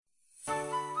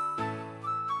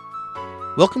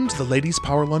Welcome to the Ladies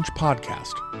Power Lunch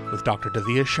podcast with Dr.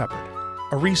 Davia Shepard,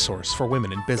 a resource for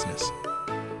women in business,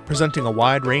 presenting a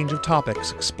wide range of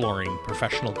topics exploring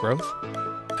professional growth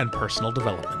and personal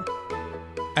development.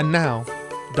 And now,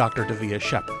 Dr. Davia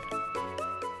Shepard.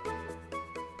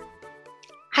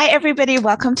 Hi, everybody.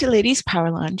 Welcome to Ladies Power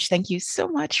Lunch. Thank you so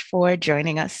much for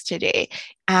joining us today.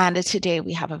 And today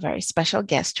we have a very special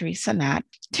guest, Teresa Nat.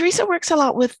 Teresa works a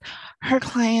lot with her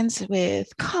clients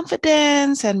with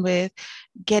confidence and with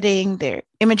getting their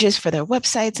images for their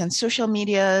websites and social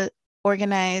media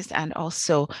organized, and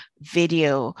also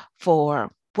video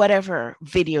for whatever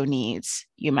video needs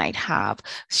you might have.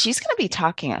 She's going to be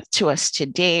talking to us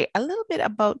today a little bit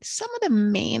about some of the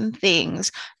main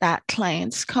things that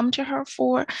clients come to her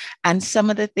for and some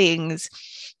of the things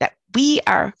that we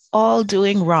are all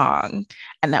doing wrong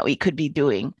and that we could be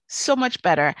doing so much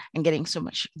better and getting so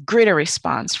much greater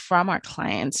response from our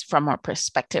clients, from our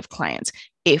prospective clients,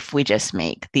 if we just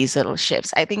make these little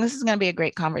shifts. I think this is going to be a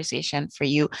great conversation for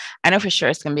you. I know for sure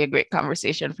it's going to be a great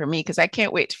conversation for me because I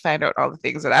can't wait to find out all the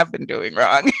things that I've been doing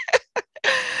wrong.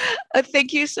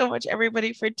 Thank you so much,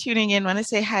 everybody, for tuning in. I want to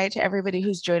say hi to everybody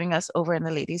who's joining us over in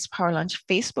the Ladies Power Lunch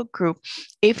Facebook group.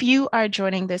 If you are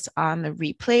joining this on the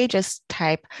replay, just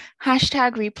type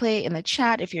hashtag replay in the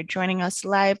chat. If you're joining us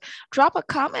live, drop a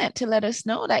comment to let us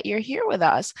know that you're here with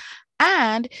us.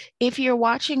 And if you're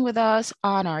watching with us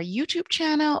on our YouTube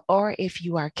channel, or if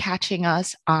you are catching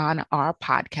us on our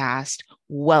podcast,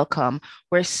 welcome.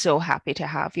 We're so happy to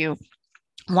have you.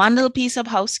 One little piece of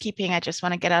housekeeping I just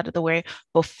want to get out of the way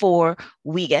before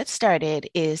we get started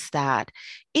is that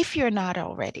if you're not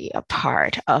already a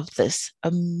part of this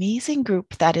amazing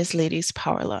group that is Ladies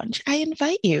Power Lunch, I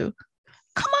invite you.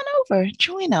 Come on over,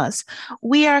 join us.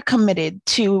 We are committed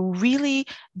to really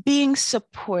being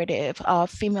supportive of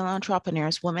female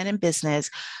entrepreneurs, women in business,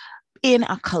 in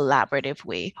a collaborative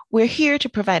way. We're here to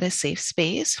provide a safe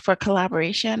space for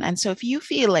collaboration. And so if you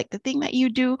feel like the thing that you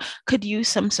do could use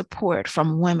some support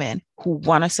from women who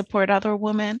want to support other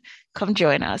women, come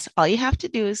join us. All you have to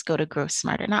do is go to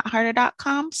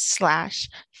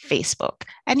growsmarternotharder.com/Facebook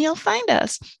and you'll find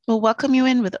us. We'll welcome you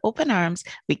in with open arms.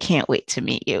 We can't wait to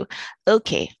meet you.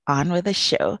 Okay, on with the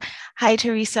show. Hi,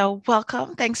 Teresa.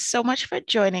 Welcome. Thanks so much for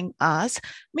joining us.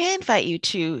 May I invite you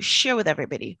to share with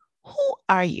everybody, who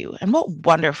are you and what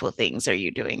wonderful things are you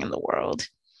doing in the world?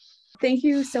 Thank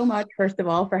you so much, first of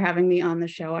all, for having me on the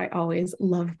show. I always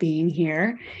love being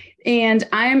here. And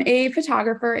I'm a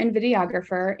photographer and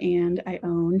videographer, and I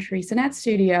own Teresa Nat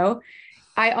Studio.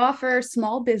 I offer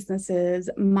small businesses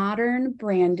modern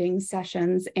branding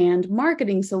sessions and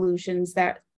marketing solutions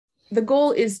that the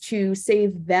goal is to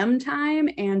save them time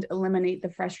and eliminate the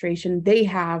frustration they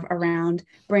have around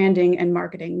branding and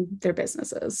marketing their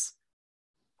businesses.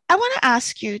 I want to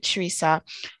ask you, Teresa,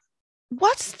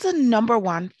 what's the number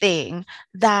one thing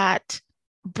that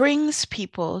brings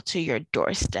people to your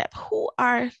doorstep? Who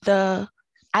are the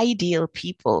ideal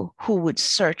people who would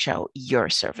search out your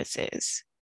services?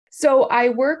 So I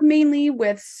work mainly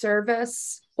with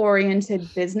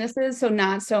service-oriented businesses, so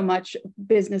not so much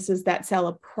businesses that sell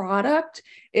a product.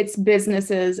 It's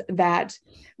businesses that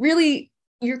really,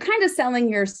 you're kind of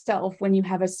selling yourself when you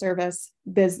have a service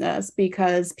business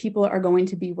because people are going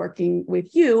to be working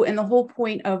with you. And the whole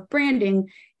point of branding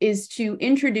is to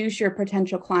introduce your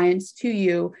potential clients to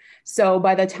you. So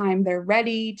by the time they're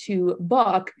ready to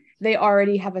book, they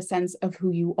already have a sense of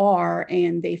who you are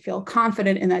and they feel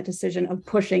confident in that decision of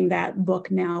pushing that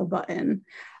book now button.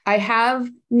 I have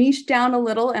niched down a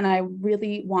little and I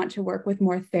really want to work with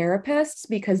more therapists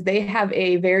because they have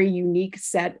a very unique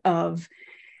set of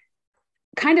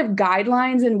kind of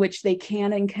guidelines in which they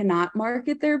can and cannot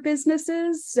market their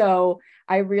businesses. So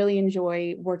I really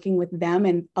enjoy working with them.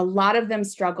 And a lot of them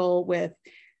struggle with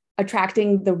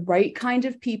attracting the right kind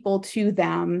of people to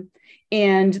them.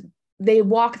 And they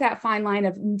walk that fine line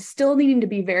of still needing to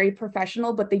be very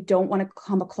professional, but they don't want to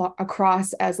come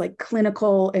across as like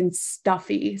clinical and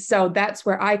stuffy. So that's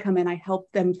where I come in. I help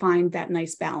them find that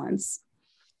nice balance.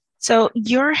 So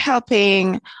you're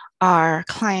helping our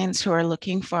clients who are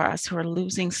looking for us, who are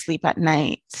losing sleep at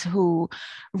night, who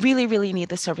really, really need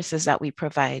the services that we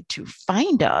provide to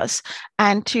find us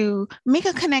and to make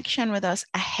a connection with us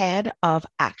ahead of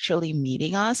actually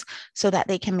meeting us so that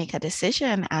they can make a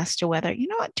decision as to whether, you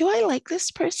know what, do I like this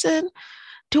person?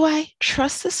 Do I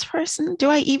trust this person?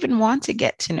 Do I even want to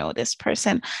get to know this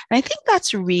person? And I think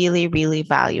that's really, really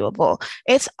valuable.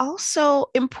 It's also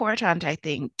important, I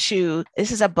think,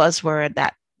 this is a buzzword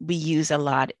that we use a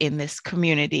lot in this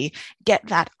community, get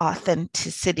that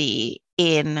authenticity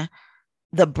in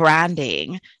the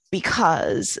branding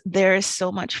because there's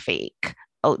so much fake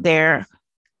out there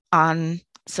on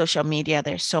social media.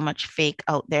 There's so much fake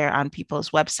out there on people's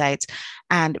websites,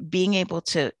 and being able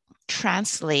to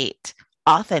translate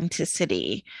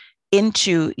authenticity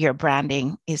into your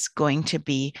branding is going to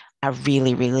be a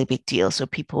really, really big deal. So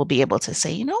people will be able to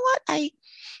say, you know what, I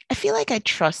feel like I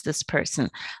trust this person.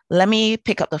 Let me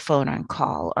pick up the phone and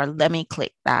call, or let me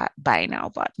click that buy now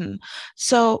button.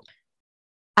 So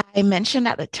I mentioned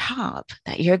at the top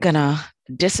that you're going to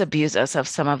disabuse us of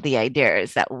some of the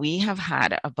ideas that we have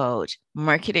had about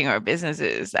marketing our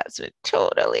businesses. That's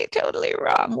totally, totally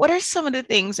wrong. What are some of the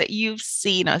things that you've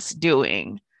seen us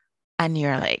doing and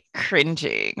you're like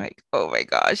cringing, like, oh my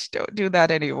gosh, don't do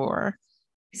that anymore?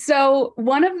 So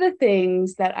one of the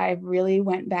things that I really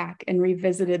went back and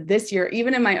revisited this year,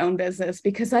 even in my own business,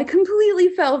 because I completely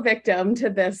fell victim to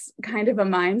this kind of a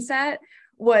mindset,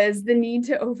 was the need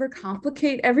to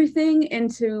overcomplicate everything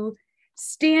and to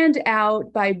stand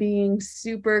out by being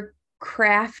super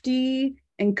crafty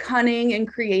and cunning and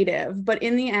creative. But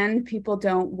in the end, people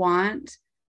don't want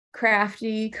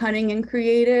crafty, cunning, and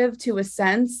creative to a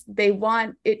sense. They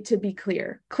want it to be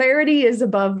clear. Clarity is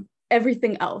above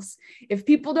everything else. If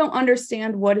people don't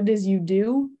understand what it is you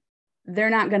do, they're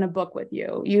not going to book with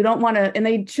you. You don't want to, and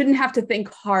they shouldn't have to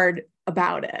think hard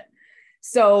about it.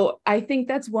 So I think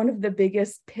that's one of the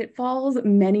biggest pitfalls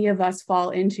many of us fall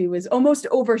into, is almost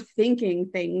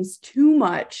overthinking things too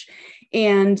much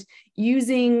and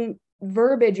using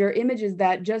verbiage or images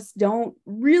that just don't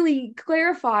really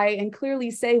clarify and clearly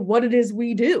say what it is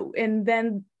we do. And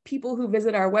then people who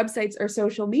visit our websites or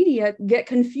social media get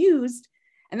confused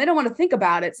and they don't want to think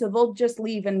about it. So they'll just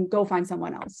leave and go find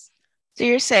someone else. So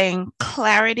you're saying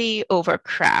clarity over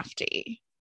crafty.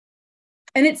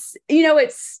 And it's,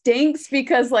 it stinks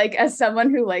because, like, as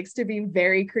someone who likes to be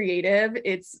very creative,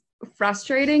 it's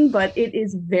frustrating, but it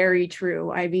is very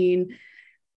true. I mean,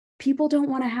 people don't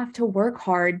want to have to work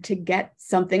hard to get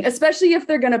something, especially if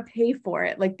they're going to pay for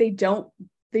it. Like,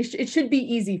 it should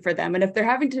be easy for them. And if they're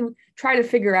having to try to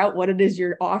figure out what it is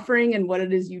you're offering and what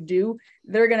it is you do,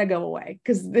 they're going to go away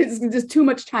because there's just too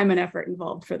much time and effort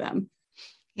involved for them.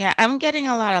 Yeah, I'm getting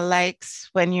a lot of likes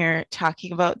when you're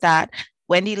talking about that.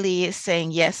 Wendy Lee is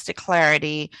saying yes to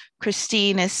clarity.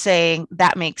 Christine is saying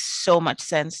that makes so much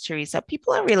sense, Teresa.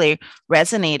 People are really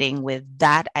resonating with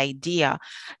that idea.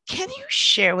 Can you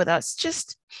share with us,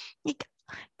 just like,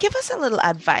 give us a little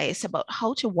advice about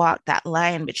how to walk that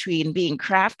line between being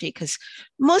crafty? Because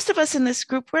most of us in this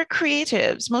group, we're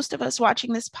creatives. Most of us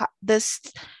watching this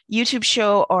YouTube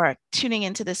show or tuning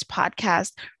into this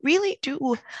podcast really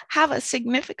do have a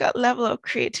significant level of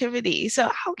creativity. So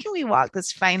how can we walk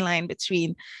this fine line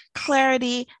between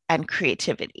clarity and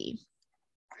creativity?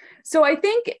 So I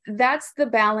think that's the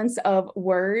balance of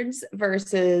words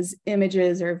versus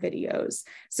images or videos.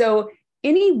 So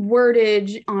any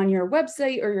wordage on your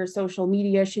website or your social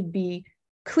media should be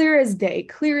clear as day,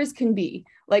 clear as can be.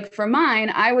 Like for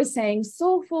mine, I was saying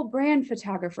soulful brand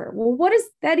photographer. Well, what does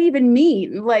that even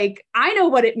mean? Like, I know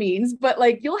what it means, but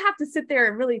like, you'll have to sit there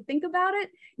and really think about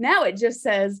it. Now it just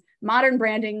says modern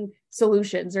branding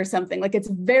solutions or something. Like, it's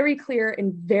very clear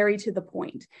and very to the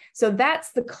point. So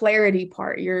that's the clarity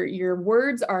part. Your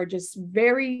words are just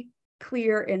very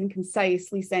clear and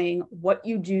concisely saying what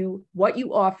you do, what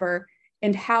you offer,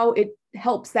 and how it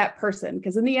helps that person.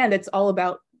 Because in the end, it's all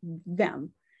about them.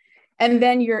 And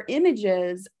then your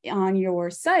images on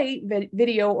your site,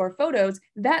 video or photos,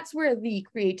 that's where the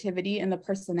creativity and the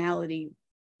personality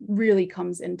really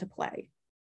comes into play.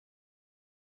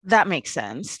 That makes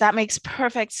sense. That makes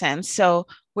perfect sense. So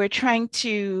we're trying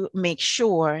to make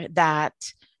sure that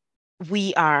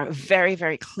we are very,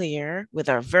 very clear with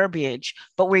our verbiage,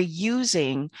 but we're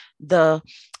using the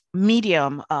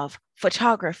medium of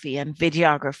photography and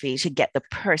videography to get the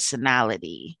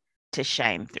personality to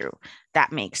shine through.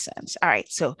 That makes sense. All right.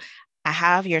 So I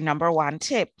have your number one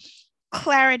tip: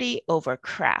 clarity over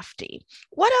crafty.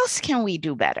 What else can we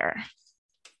do better?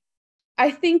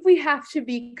 I think we have to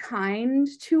be kind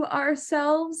to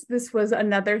ourselves. This was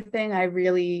another thing I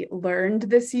really learned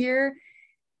this year.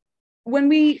 When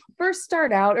we first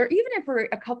start out, or even if we're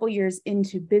a couple years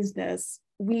into business,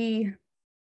 we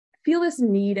feel this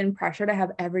need and pressure to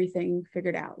have everything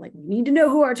figured out. Like, we need to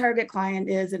know who our target client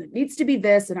is, and it needs to be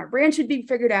this, and our brand should be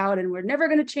figured out, and we're never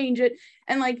going to change it.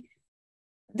 And like,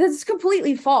 that's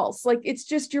completely false. Like, it's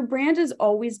just, your brand is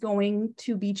always going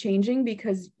to be changing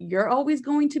because you're always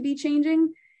going to be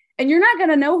changing, and you're not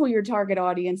going to know who your target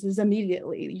audience is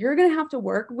immediately. You're going to have to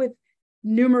work with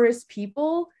numerous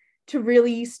people to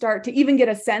really start to even get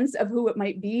a sense of who it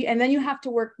might be. And then you have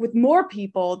to work with more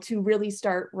people to really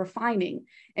start refining.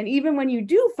 And even when you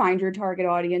do find your target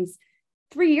audience,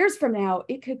 3 years from now,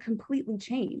 it could completely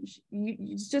change.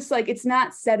 It's just like, it's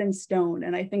not set in stone.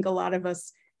 And I think a lot of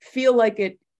us feel like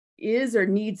it is or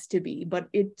needs to be, but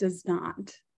it does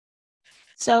not.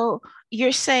 So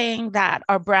you're saying that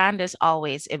our brand is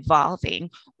always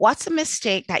evolving. What's a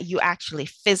mistake that you actually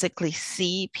physically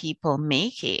see people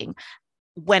making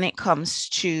when it comes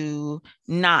to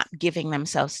not giving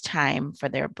themselves time for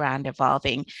their brand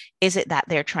evolving? Is it that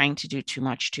they're trying to do too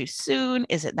much too soon?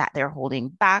 Is it that they're holding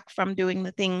back from doing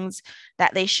the things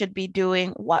that they should be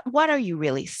doing? What are you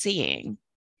really seeing?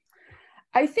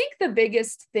 I think the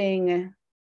biggest thing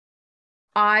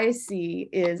I see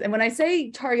is, and when I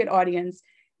say target audience,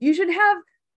 you should have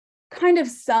kind of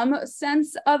some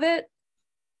sense of it,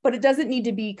 but it doesn't need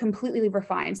to be completely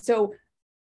refined. So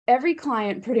every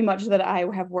client pretty much that I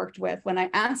have worked with, when I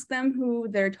ask them who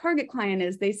their target client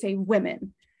is, they say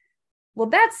women. Well,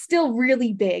 that's still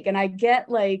really big. And I get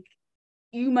like,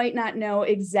 you might not know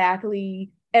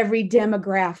exactly every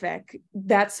demographic.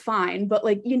 That's fine. But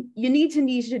like you need to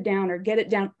niche it down or get it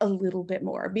down a little bit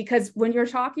more, because when you're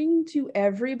talking to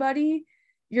everybody,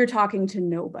 you're talking to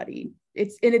nobody.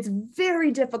 It's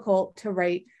very difficult to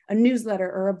write a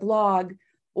newsletter or a blog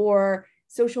or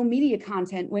social media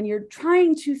content when you're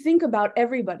trying to think about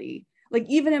everybody. Like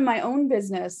even in my own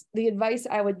business, the advice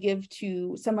I would give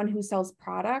to someone who sells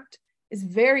product is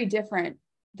very different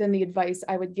than the advice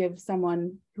I would give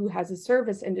someone who has a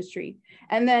service industry.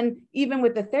 And then even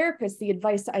with the therapist, the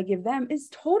advice I give them is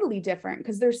totally different,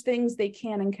 because there's things they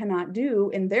can and cannot do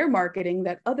in their marketing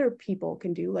that other people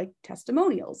can do, like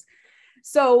testimonials.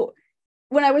 So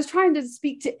when I was trying to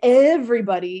speak to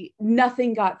everybody,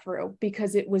 nothing got through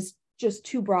because it was just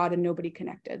too broad and nobody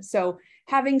connected. So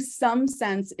having some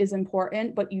sense is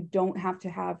important, but you don't have to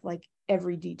have like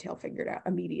every detail figured out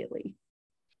immediately.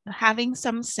 Having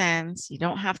some sense, you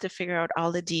don't have to figure out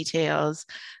all the details.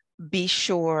 Be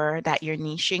sure that you're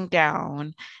niching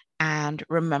down and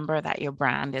remember that your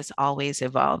brand is always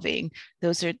evolving.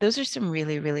 Those are some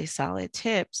really, really solid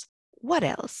tips. What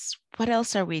else? What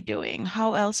else are we doing?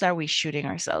 How else are we shooting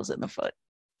ourselves in the foot?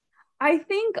 I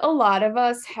think a lot of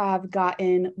us have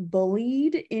gotten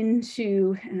bullied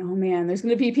into, and oh man, there's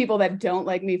going to be people that don't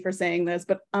like me for saying this,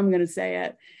 but I'm going to say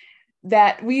it,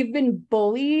 that we've been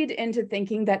bullied into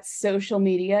thinking that social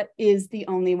media is the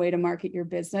only way to market your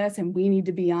business. And we need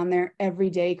to be on there every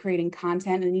day creating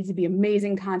content, and it needs to be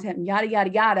amazing content and yada,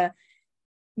 yada, yada.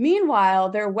 Meanwhile,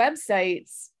 their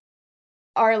websites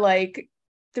are like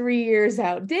 3 years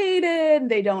outdated.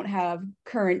 They don't have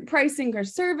current pricing or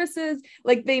services.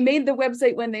 Like they made the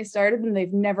website when they started and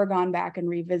they've never gone back and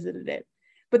revisited it.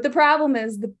 But the problem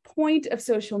is the point of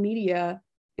social media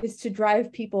is to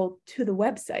drive people to the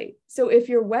website. So if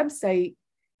your website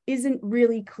isn't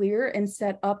really clear and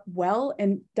set up well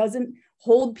and doesn't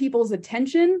hold people's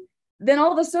attention, then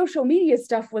all the social media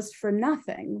stuff was for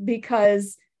nothing,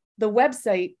 because the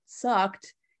website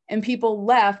sucked and people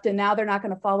left, and now they're not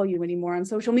going to follow you anymore on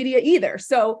social media either.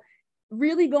 So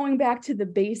really going back to the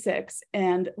basics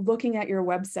and looking at your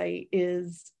website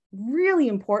is really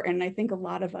important. I think a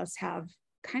lot of us have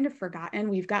kind of forgotten.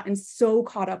 We've gotten so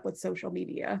caught up with social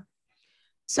media.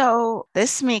 So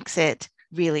this makes it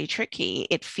really tricky.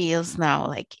 It feels now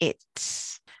like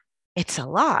it's a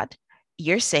lot.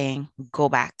 You're saying go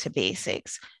back to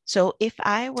basics. So if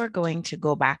I were going to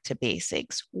go back to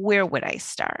basics, where would I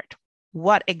start?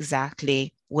 What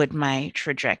exactly would my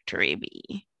trajectory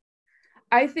be?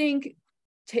 I think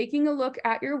taking a look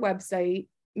at your website,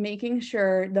 making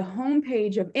sure the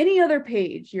homepage of any other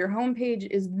page, your homepage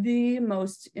is the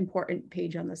most important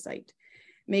page on the site.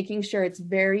 Making sure it's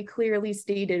very clearly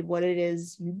stated what it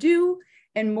is you do,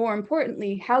 and more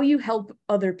importantly, how you help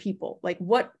other people. Like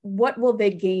what will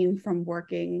they gain from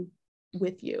working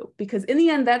with you? Because in the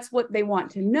end, that's what they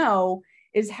want to know,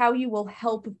 is how you will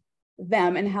help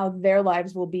them and how their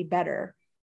lives will be better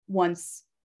once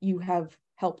you have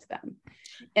helped them.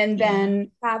 And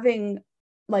then having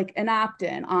like an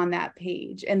opt-in on that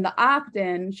page, and the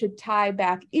opt-in should tie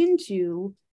back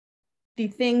into the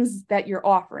things that you're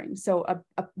offering. So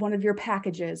one of your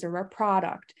packages or a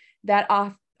product, that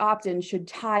opt-in should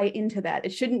tie into that.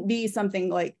 It shouldn't be something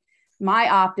like, my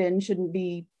opt-in shouldn't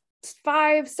be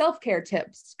 5 self-care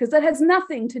tips, because that has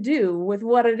nothing to do with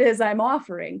what it is I'm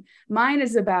offering. Mine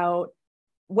is about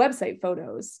website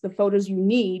photos, the photos you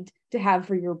need to have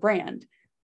for your brand,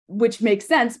 which makes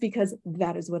sense because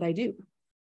that is what I do.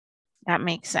 That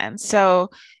makes sense.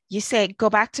 So you say go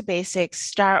back to basics,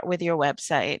 start with your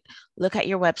website, look at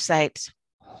your website's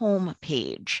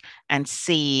homepage and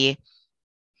see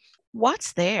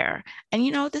what's there? And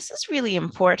this is really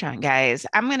important, guys.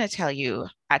 I'm going to tell you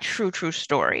a true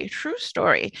story. True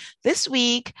story. This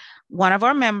week, one of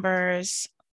our members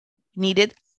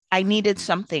needed I needed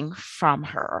something from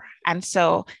her. And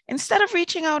so instead of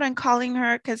reaching out and calling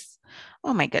her, because,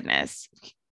 oh my goodness,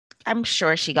 I'm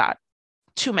sure she got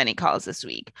too many calls this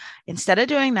week. Instead of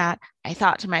doing that, I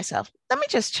thought to myself, let me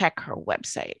just check her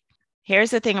website.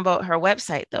 Here's the thing about her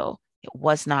website, though. It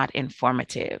was not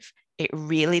informative. It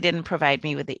really didn't provide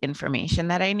me with the information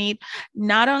that I need.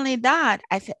 Not only that,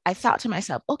 I thought to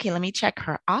myself, okay, let me check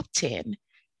her opt-in.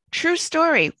 True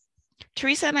story.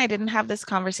 Teresa and I didn't have this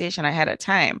conversation ahead of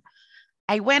time.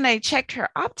 I checked her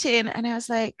opt-in and I was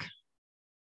like,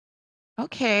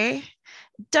 okay,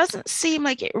 doesn't seem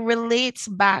like it relates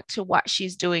back to what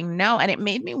she's doing now. And it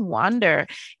made me wonder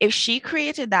if she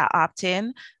created that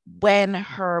opt-in when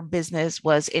her business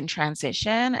was in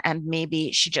transition and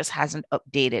maybe she just hasn't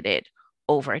updated it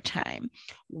over time.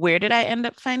 Where did I end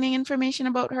up finding information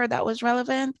about her that was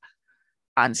relevant?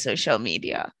 On social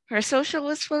media. Her social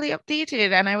was fully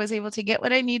updated and I was able to get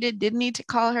what I needed, didn't need to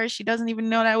call her. She doesn't even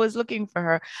know that I was looking for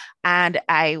her. And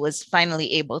I was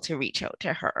finally able to reach out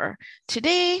to her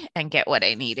today and get what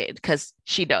I needed because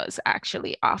she does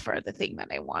actually offer the thing that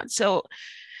I want. So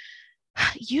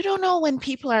you don't know when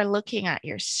people are looking at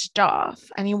your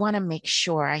stuff and you want to make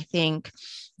sure. I think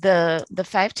the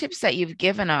 5 tips that you've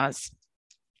given us,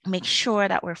 make sure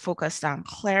that we're focused on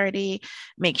clarity,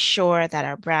 make sure that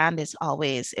our brand is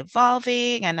always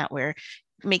evolving and that we're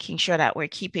making sure that we're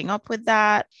keeping up with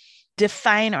that,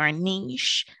 define our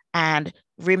niche, and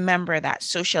remember that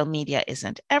social media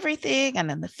isn't everything. And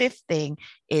then the 5th thing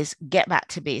is get back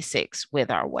to basics with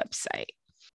our website.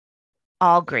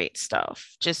 All great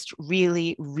stuff, just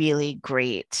really, really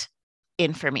great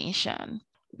information.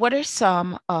 What are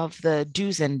some of the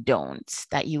do's and don'ts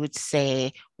that you would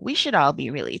say we should all be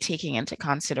really taking into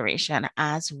consideration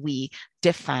as we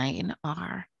define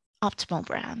our optimal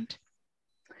brand?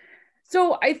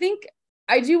 So I think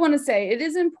I do want to say it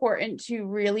is important to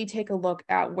really take a look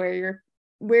at where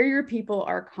your people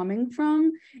are coming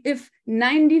from. If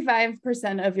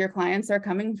 95% of your clients are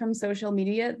coming from social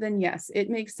media, then yes, it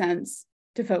makes sense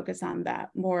to focus on that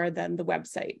more than the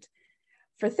website.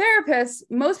 For therapists,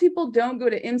 most people don't go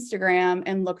to Instagram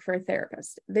and look for a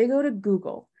therapist. They go to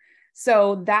Google.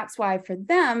 So that's why for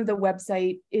them, the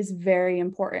website is very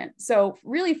important. So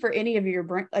really for any of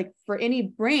your, like for any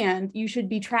brand, you should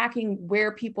be tracking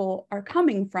where people are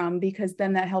coming from, because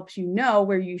then that helps you know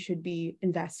where you should be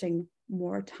investing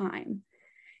more time.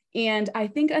 And I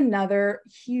think another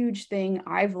huge thing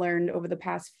I've learned over the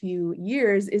past few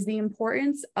years is the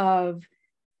importance of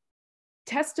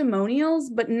testimonials,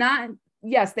 but not,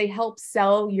 yes, they help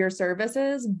sell your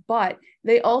services, but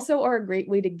they also are a great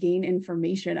way to gain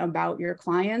information about your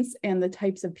clients and the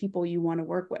types of people you want to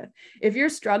work with. If you're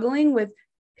struggling with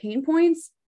pain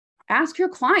points, ask your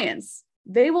clients.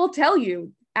 They will tell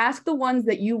you. Ask the ones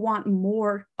that you want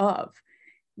more of.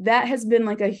 That has been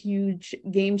like a huge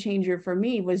game changer for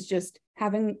me, was just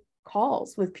having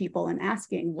calls with people and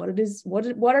asking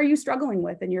what are you struggling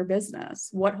with in your business?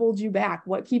 What holds you back?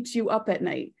 What keeps you up at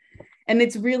night? And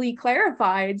it's really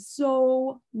clarified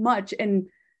so much. And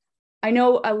I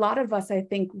know a lot of us, I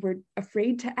think we're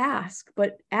afraid to ask,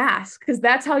 but ask, because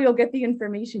that's how you'll get the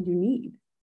information you need.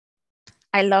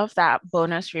 I love that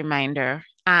bonus reminder.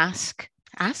 Ask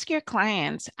your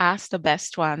clients, ask the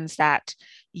best ones that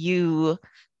you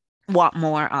want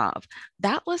more of.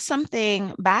 That was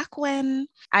something back when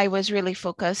I was really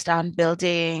focused on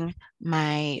building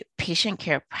my patient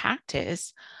care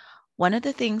practice. One of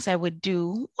the things I would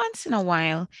do once in a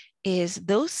while is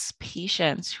those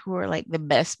patients who are like the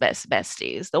best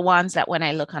besties, the ones that when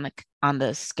I look on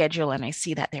the schedule and I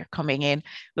see that they're coming in,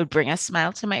 would bring a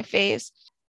smile to my face.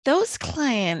 Those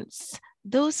clients,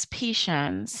 those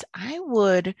patients, I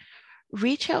would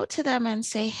reach out to them and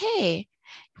say, hey,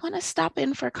 you want to stop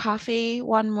in for coffee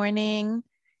one morning?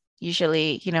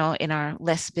 Usually, in our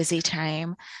less busy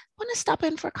time, want to stop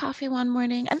in for coffee one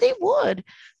morning? And they would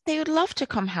love to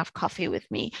come have coffee with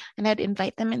me. And I'd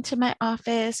invite them into my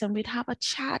office and we'd have a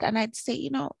chat. And I'd say,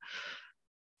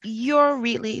 you're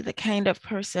really the kind of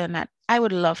person that I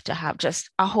would love to have just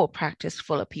a whole practice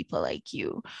full of people like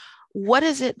you. What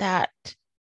is it that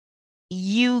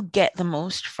you get the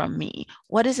most from me?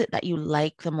 What is it that you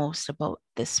like the most about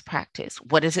this practice?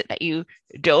 What is it that you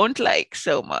don't like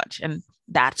so much? And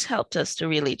that's helped us to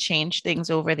really change things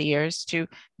over the years to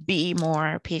be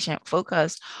more patient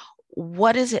focused.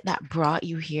 What is it that brought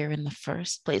you here in the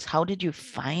first place? How did you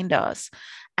find us?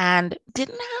 And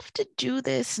didn't have to do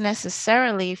this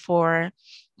necessarily for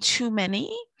too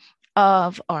many.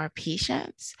 of our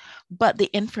patients, but the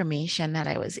information that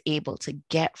I was able to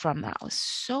get from that was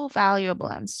so valuable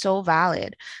and so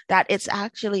valid that it's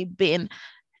actually been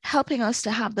helping us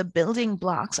to have the building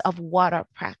blocks of what our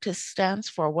practice stands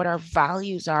for, what our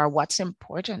values are, what's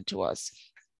important to us,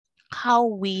 how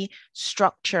we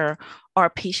structure our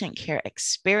patient care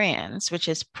experience, which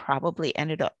has probably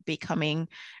ended up becoming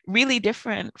really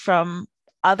different from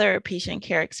other patient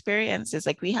care experiences.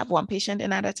 Like we have one patient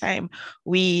in at a time.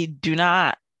 We do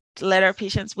not let our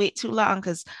patients wait too long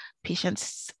because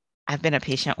patients, I've been a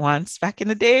patient once back in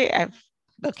the day. I'm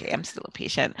still a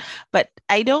patient, but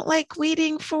I don't like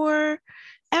waiting for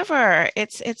ever.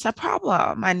 It's a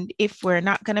problem. And if we're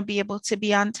not going to be able to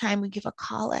be on time, we give a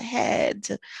call ahead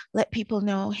to let people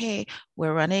know, hey,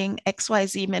 we're running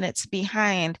XYZ minutes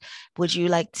behind. Would you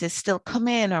like to still come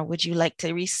in, or would you like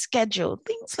to reschedule?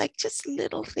 Things like just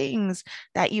little things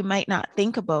that you might not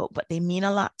think about, but they mean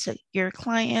a lot to your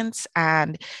clients.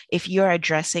 And if you're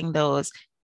addressing those,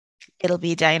 it'll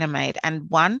be dynamite. And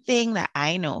one thing that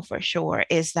I know for sure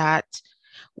is that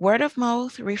word of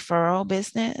mouth referral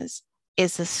business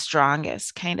is the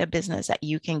strongest kind of business that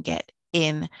you can get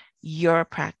in your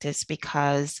practice,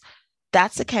 because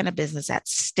that's the kind of business that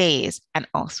stays and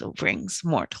also brings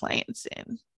more clients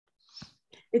in.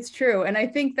 It's true. And I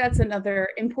think that's another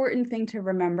important thing to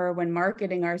remember when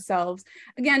marketing ourselves.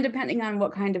 Again, depending on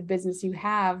what kind of business you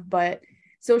have, but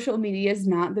social media is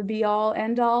not the be all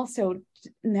end all. So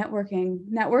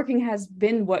networking has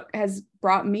been what has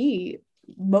brought me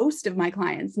most of my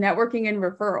clients, networking and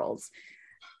referrals.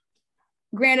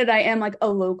 Granted, I am like a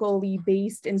locally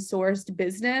based and sourced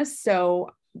business, so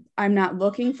I'm not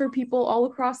looking for people all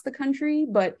across the country,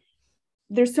 but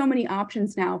there's so many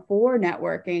options now for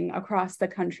networking across the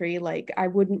country. Like I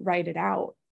wouldn't write it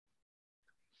out.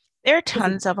 There are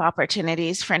tons of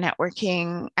opportunities for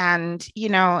networking. And,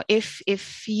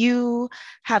 if you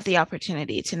have the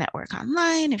opportunity to network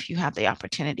online, if you have the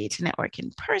opportunity to network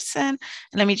in person, and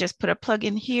let me just put a plug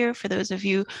in here for those of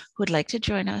you who would like to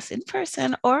join us in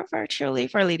person or virtually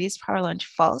for Ladies Power Lunch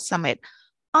Fall Summit,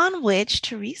 on which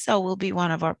Teresa will be one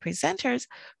of our presenters,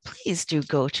 please do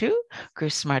go to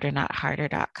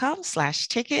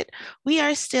growsmarternotharder.com/ticket. We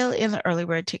are still in the early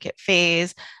bird ticket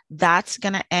phase. That's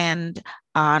going to end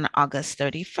on August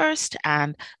 31st,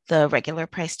 and the regular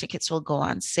price tickets will go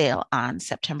on sale on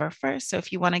September 1st. So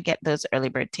if you want to get those early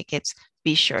bird tickets,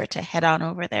 be sure to head on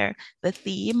over there. The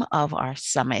theme of our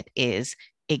summit is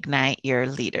Ignite Your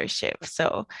Leadership.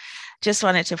 So just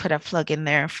wanted to put a plug in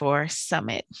there for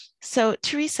Summit. So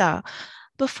Teresa,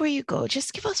 before you go,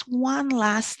 just give us one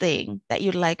last thing that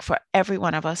you'd like for every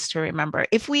one of us to remember.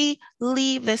 If we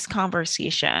leave this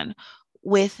conversation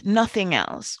with nothing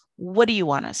else, what do you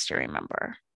want us to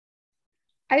remember?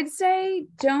 I'd say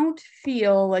don't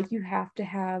feel like you have to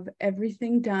have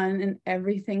everything done and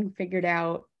everything figured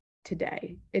out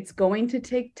today. It's going to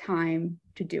take time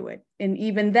to do it. And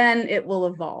even then it will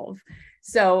evolve.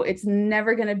 So it's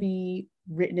never going to be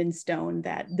written in stone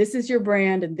that this is your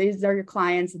brand and these are your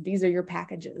clients and these are your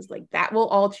packages. Like that will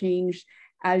all change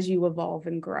as you evolve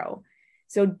and grow.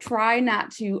 So try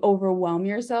not to overwhelm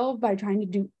yourself by trying to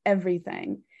do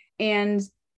everything, and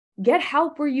get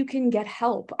help where you can get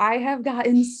help. I have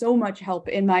gotten so much help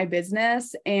in my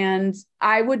business, and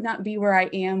I would not be where I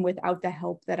am without the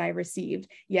help that I received.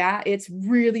 Yeah, it's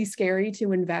really scary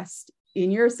to invest in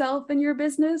yourself and your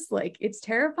business. Like it's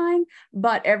terrifying,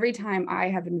 but every time I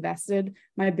have invested,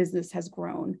 my business has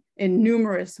grown in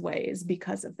numerous ways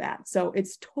because of that. So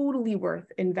it's totally worth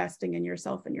investing in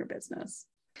yourself and your business.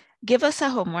 Give us a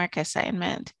homework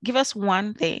assignment. Give us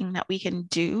one thing that we can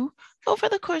do over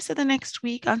the course of the next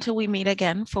week until we meet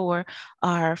again for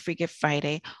our Free Gift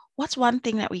Friday. What's one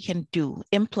thing that we can do,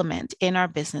 implement in our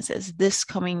businesses this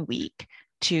coming week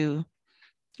to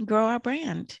grow our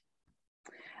brand?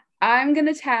 I'm going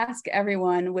to task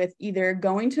everyone with either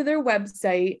going to their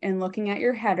website and looking at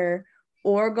your header,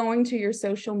 or going to your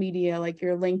social media, like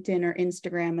your LinkedIn or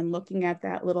Instagram, and looking at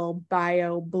that little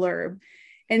bio blurb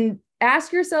and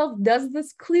ask yourself, does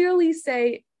this clearly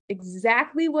say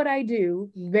exactly what I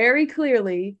do very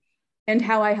clearly and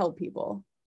how I help people?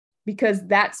 Because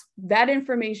that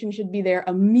information should be there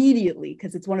immediately,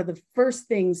 because it's one of the first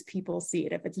things people see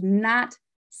it. If it's not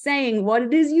saying what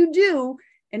it is you do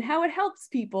and how it helps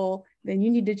people, then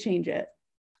you need to change it.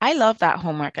 I love that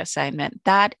homework assignment.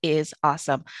 That is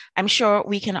awesome. I'm sure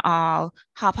we can all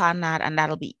hop on that, and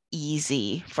that'll be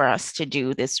easy for us to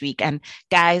do this week. And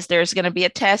guys, there's going to be a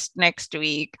test next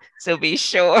week, so be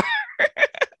sure.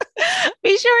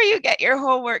 Be sure you get your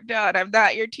homework done. I'm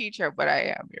not your teacher, but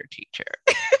I am your teacher.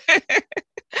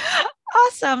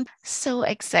 Awesome. So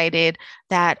excited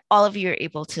that all of you are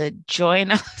able to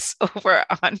join us over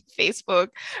on Facebook.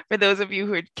 For those of you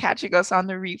who are catching us on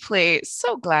the replay,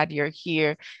 so glad you're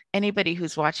here. Anybody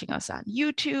who's watching us on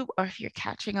YouTube, or if you're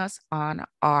catching us on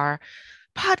our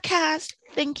podcast,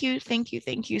 thank you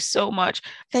so much.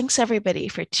 Thanks everybody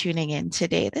for tuning in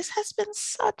today. This has been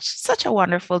such a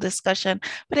wonderful discussion.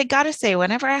 But I gotta say,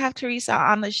 whenever I have Teresa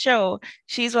on the show,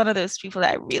 she's one of those people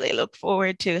that I really look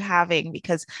forward to having,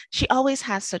 because she always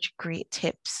has such great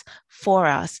tips for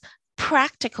us.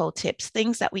 Practical tips,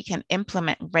 things that we can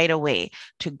implement right away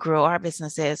to grow our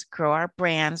businesses, grow our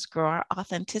brands, grow our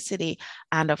authenticity,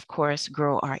 and of course,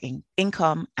 grow our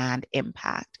income and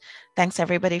impact. Thanks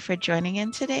everybody for joining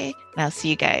in today, and I'll see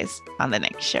you guys on the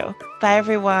next show. Bye,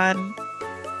 everyone.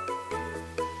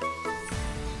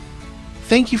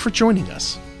 Thank you for joining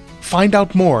us. Find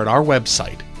out more at our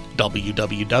website,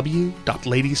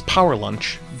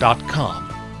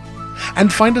 www.ladiespowerlunch.com,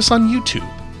 and find us on YouTube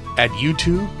at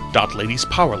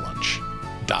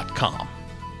youtube.ladiespowerlunch.com.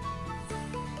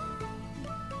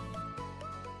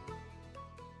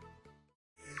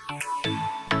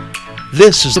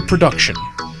 This is a production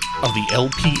of the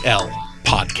LPL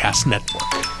Podcast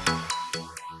Network.